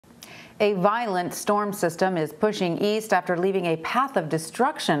A violent storm system is pushing east after leaving a path of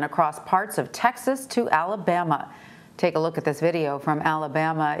destruction across parts of Texas to Alabama. Take a look at this video from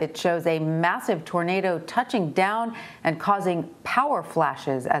Alabama. It shows a massive tornado touching down and causing power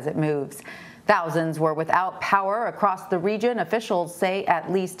flashes as it moves. Thousands were without power across the region. Officials say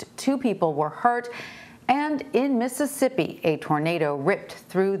at least 2 people were hurt. And in Mississippi, a tornado ripped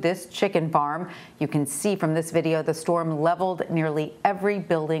through this chicken farm. You can see from this video the storm leveled nearly every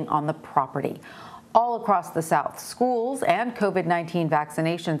building on the property. All across the South, schools and COVID-19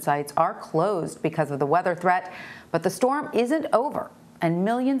 vaccination sites are closed because of the weather threat, but the storm isn't over, and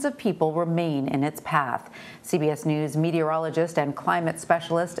millions of people remain in its path. CBS News meteorologist and climate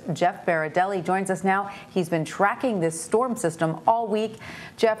specialist Jeff Beradelli joins us now. He's been tracking this storm system all week.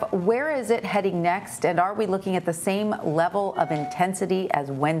 Jeff, where is it heading next, and are we looking at the same level of intensity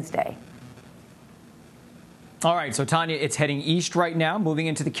as Wednesday? All right, so Tanya, it's heading east right now, moving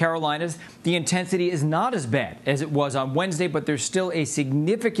into the Carolinas. The intensity is not as bad as it was on Wednesday, but there's still a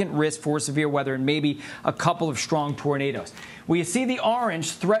significant risk for severe weather and maybe a couple of strong tornadoes. Well, you see the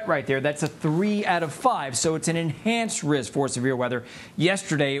orange threat right there. That's a 3 out of 5, so it's an enhanced risk for severe weather.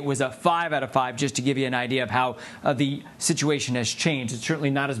 Yesterday, it was a 5 out of 5, just to give you an idea of how the situation has changed. It's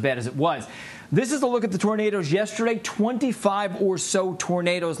certainly not as bad as it was. This is a look at the tornadoes yesterday, 25 or so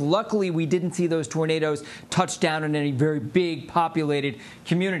tornadoes. Luckily, we didn't see those tornadoes touch down in any very big populated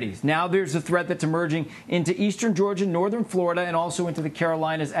communities. Now there's a threat that's emerging into eastern Georgia, northern Florida, and also into the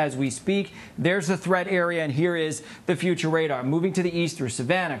Carolinas as we speak. There's the threat area, and here is the future radar. Moving to the east through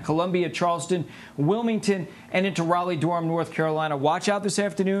Savannah, Columbia, Charleston, Wilmington, and into Raleigh-Durham, North Carolina. Watch out this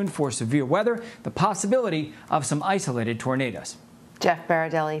afternoon for severe weather, the possibility of some isolated tornadoes. Jeff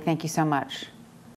Beradelli, thank you so much.